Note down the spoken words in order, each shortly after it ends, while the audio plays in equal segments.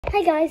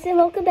Hi guys, and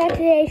welcome back to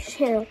today's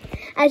channel.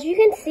 As you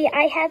can see,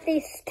 I have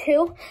these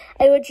two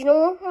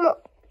original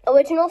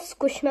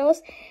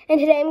Squishmallows, and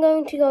today I'm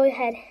going to go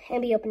ahead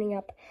and be opening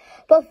up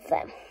both of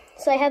them.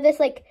 So I have this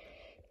like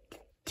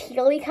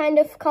tealy kind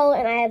of color,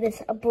 and I have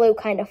this blue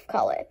kind of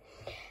color.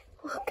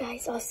 Look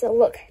guys, also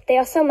look, they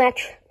also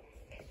match.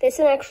 This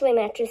one actually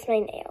matches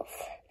my nails.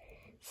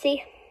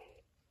 See?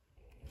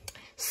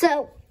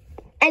 So,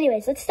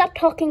 anyways, let's stop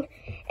talking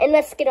and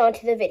let's get on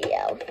to the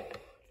video.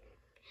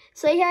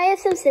 So here I have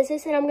some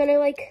scissors, and I'm gonna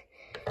like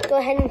go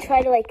ahead and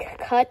try to like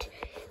cut,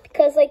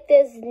 because like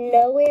there's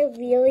nowhere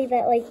really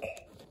that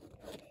like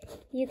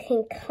you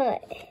can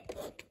cut.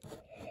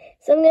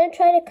 So I'm gonna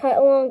try to cut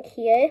along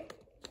here.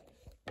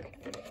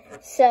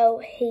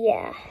 So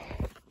yeah.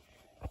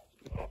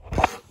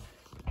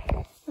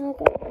 I'll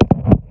go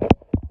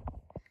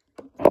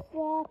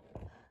swap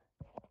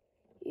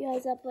you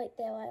guys up right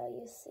there while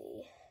you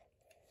see.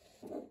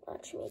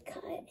 Watch me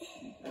cut.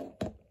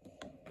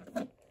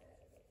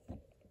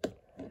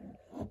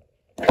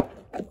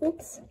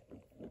 Oops.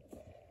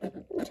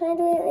 I'm trying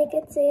to make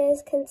it so you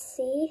guys can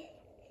see.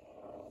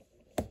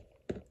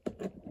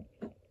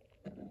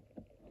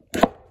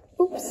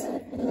 Oops.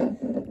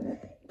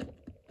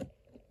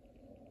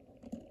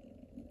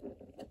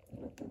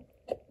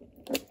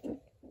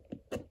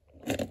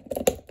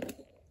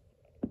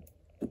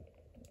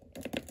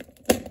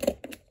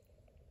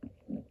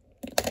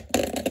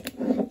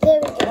 There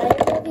we go. I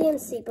don't know if you can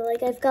see, but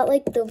like I've got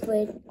like the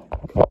lid.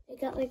 I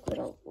got like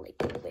little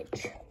like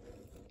ridge.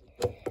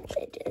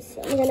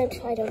 So I'm gonna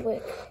try to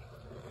work.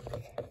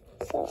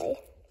 I'm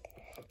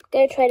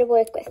gonna try to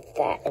work with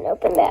that and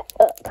open that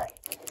up.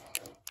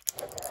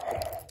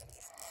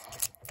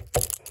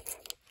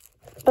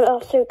 But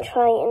also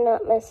try and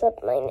not mess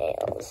up my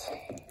nails.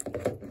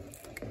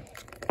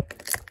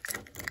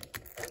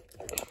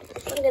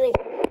 I'm gonna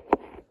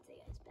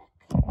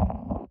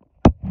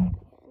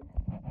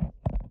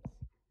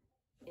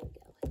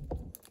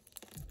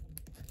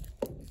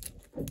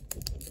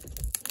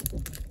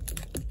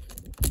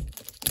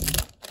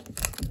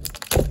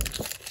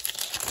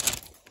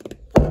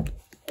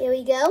Here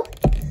we go.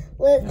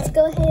 Let's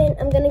go ahead and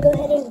I'm gonna go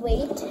ahead and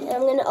wait, and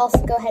I'm gonna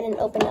also go ahead and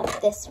open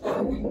up this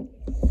one.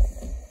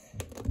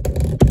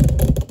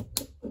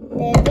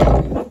 There we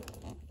go.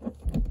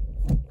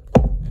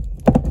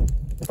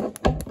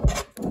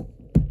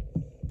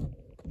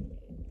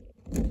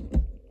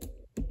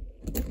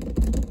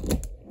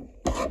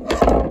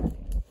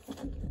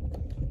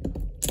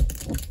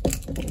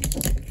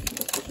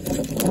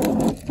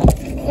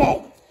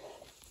 Okay.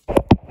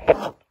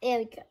 There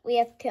we go. We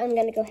have to, I'm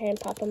gonna go ahead and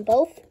pop them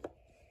both.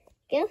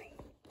 Go.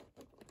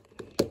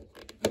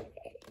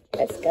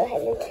 Let's go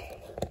ahead and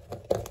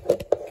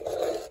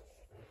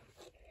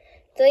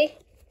 3,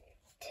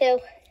 2,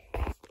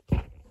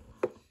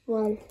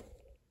 1.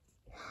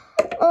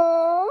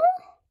 Aww.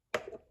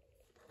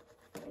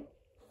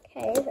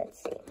 Okay,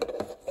 let's see.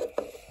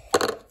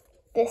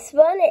 This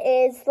one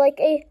is like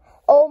a,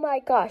 oh my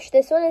gosh,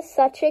 this one is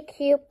such a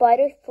cute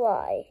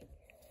butterfly.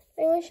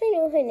 I wish I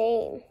knew her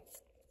name.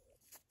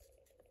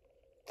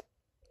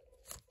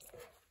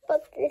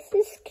 But this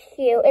is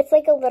cute. It's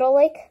like a little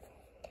like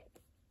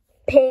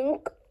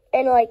pink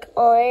and like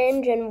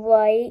orange and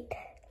white.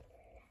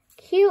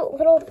 Cute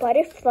little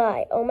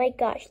butterfly. Oh my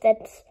gosh,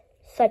 that's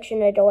such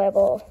an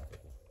adorable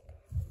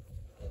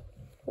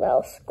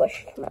little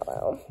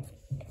Squishmallow.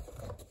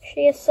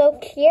 She is so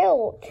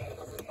cute.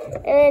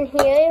 And then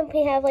here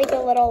we have like a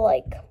little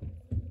like,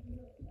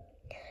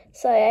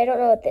 sorry, I don't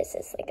know what this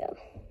is. Like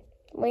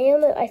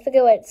a, I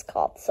forget what it's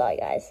called. Sorry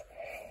guys.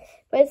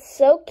 But it's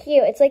so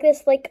cute. It's like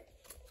this like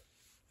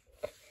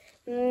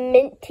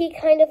minty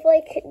kind of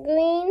like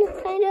green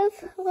kind of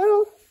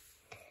little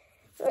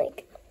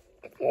like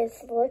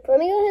is look. Let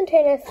me go ahead and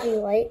turn off the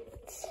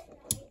lights.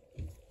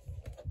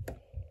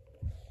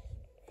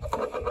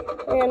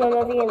 I don't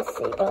know if you can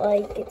see, but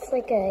like it's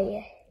like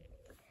a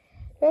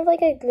kind of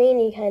like a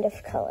greeny kind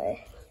of color.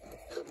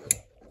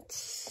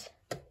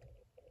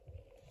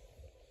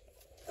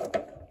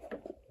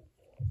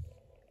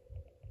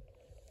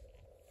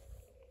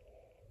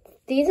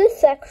 These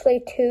are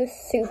actually two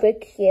super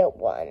cute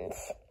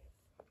ones.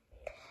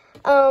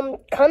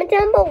 Comment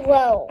down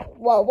below,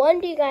 what one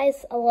do you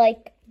guys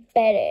like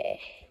better?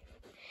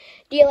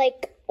 Do you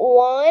like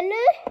one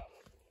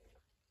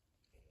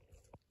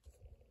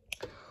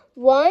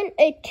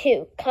or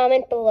two?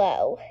 Comment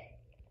below.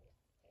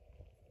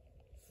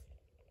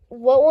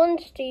 What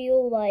ones do you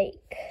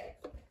like?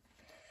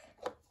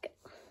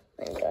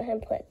 Let me go ahead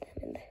and put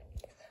them in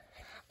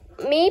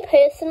there. Me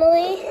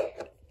personally,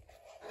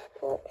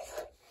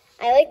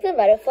 I like the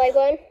butterfly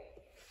one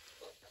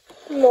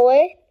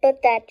more, but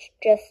that's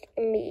just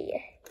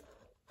me.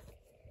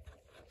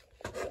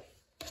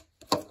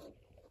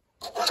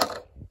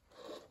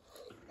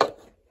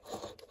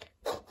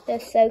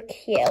 They're so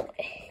cute.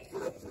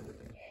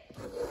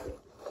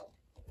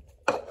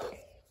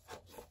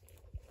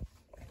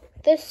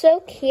 They're so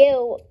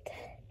cute.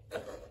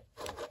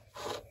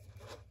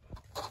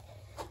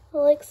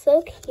 They're like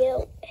so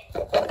cute.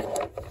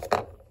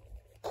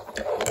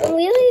 I'm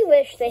really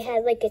wish they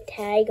had like a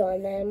tag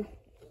on them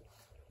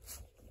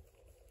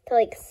to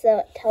like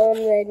tell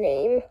them the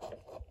name.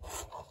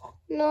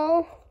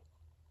 No,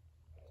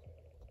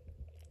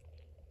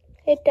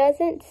 it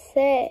doesn't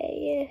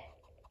say.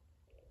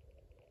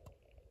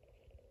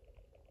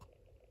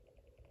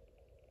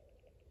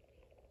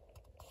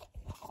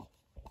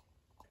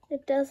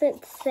 It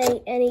doesn't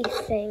say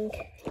anything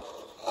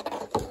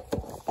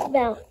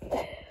about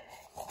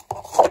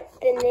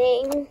the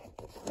name.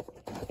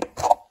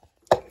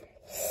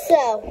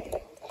 So,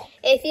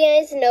 if you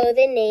guys know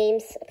the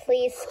names,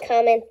 please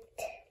comment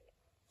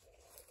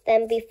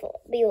them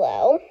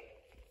below.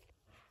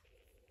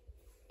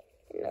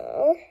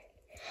 No.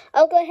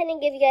 I'll go ahead and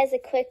give you guys a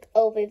quick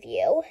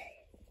overview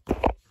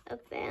of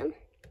them.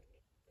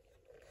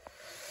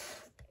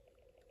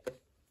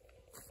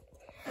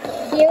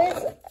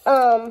 Here's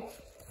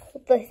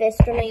the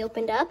first one I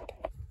opened up.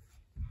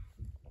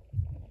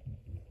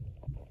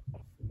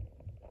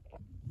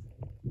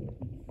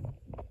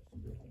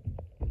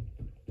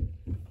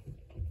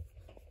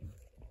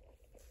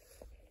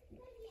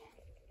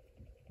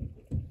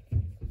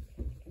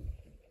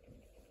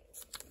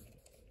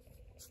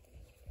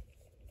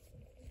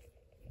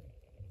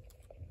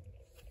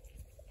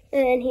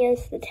 And then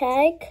here's the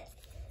tag,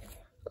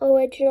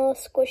 original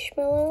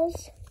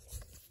Squishmallows.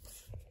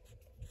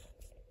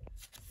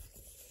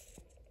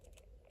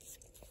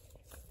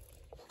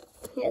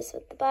 Here's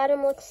what the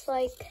bottom looks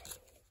like.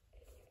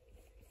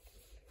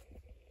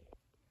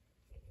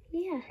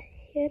 Yeah,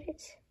 here it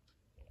is.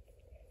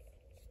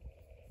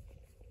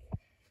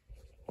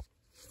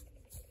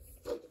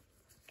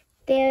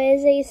 There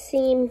is a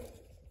seam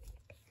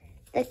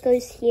that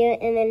goes here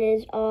and then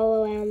is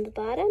all around the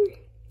bottom.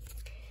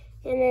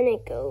 And then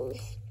it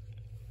goes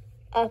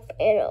up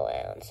and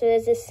around. So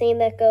there's a seam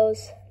that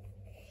goes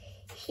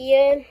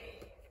here,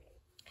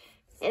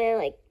 and then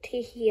like to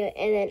here,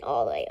 and then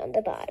all the way on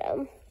the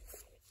bottom.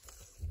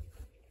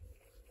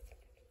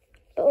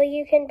 But like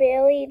you can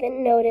barely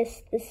even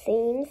notice the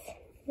seams.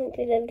 They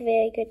did a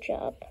very good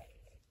job.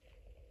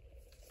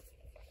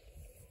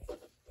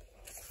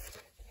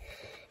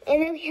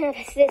 And then we have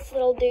this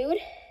little dude.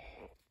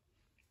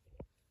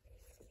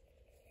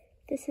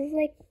 This is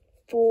like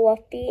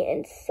fluffy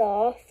and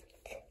soft.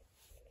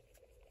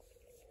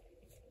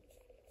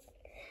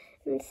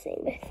 And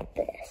same with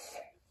this.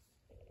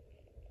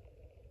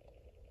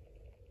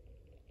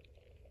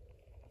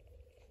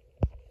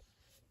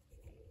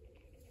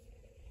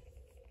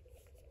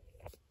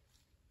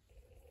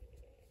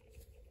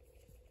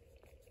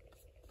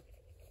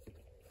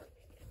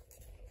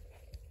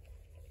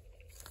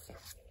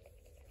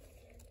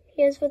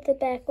 Here's what the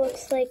back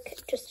looks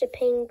like, just a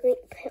plain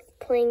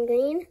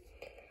green.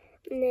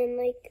 And then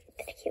like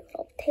the cute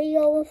little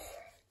tails.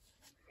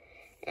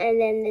 And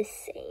then the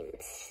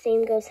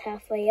seam goes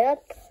halfway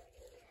up.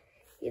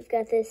 You've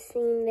got this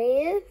seam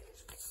there,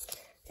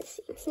 the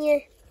seam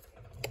here,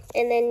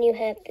 and then you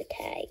have the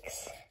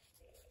tags.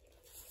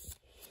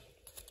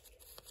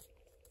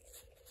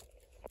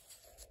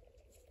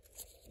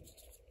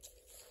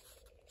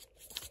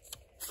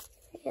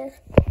 Yeah.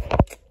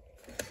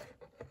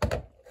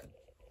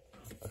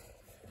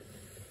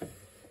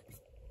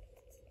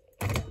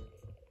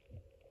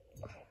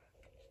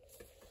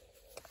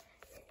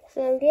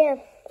 So yeah,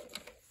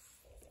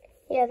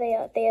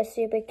 they are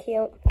super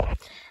cute.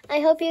 I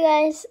hope you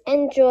guys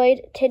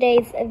enjoyed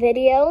today's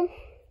video.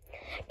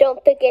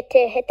 Don't forget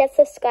to hit that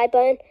subscribe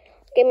button,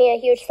 give me a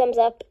huge thumbs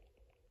up,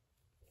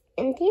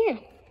 and yeah,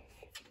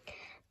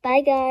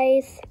 bye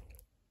guys.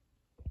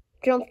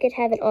 Don't forget to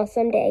have an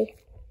awesome day.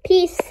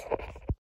 Peace.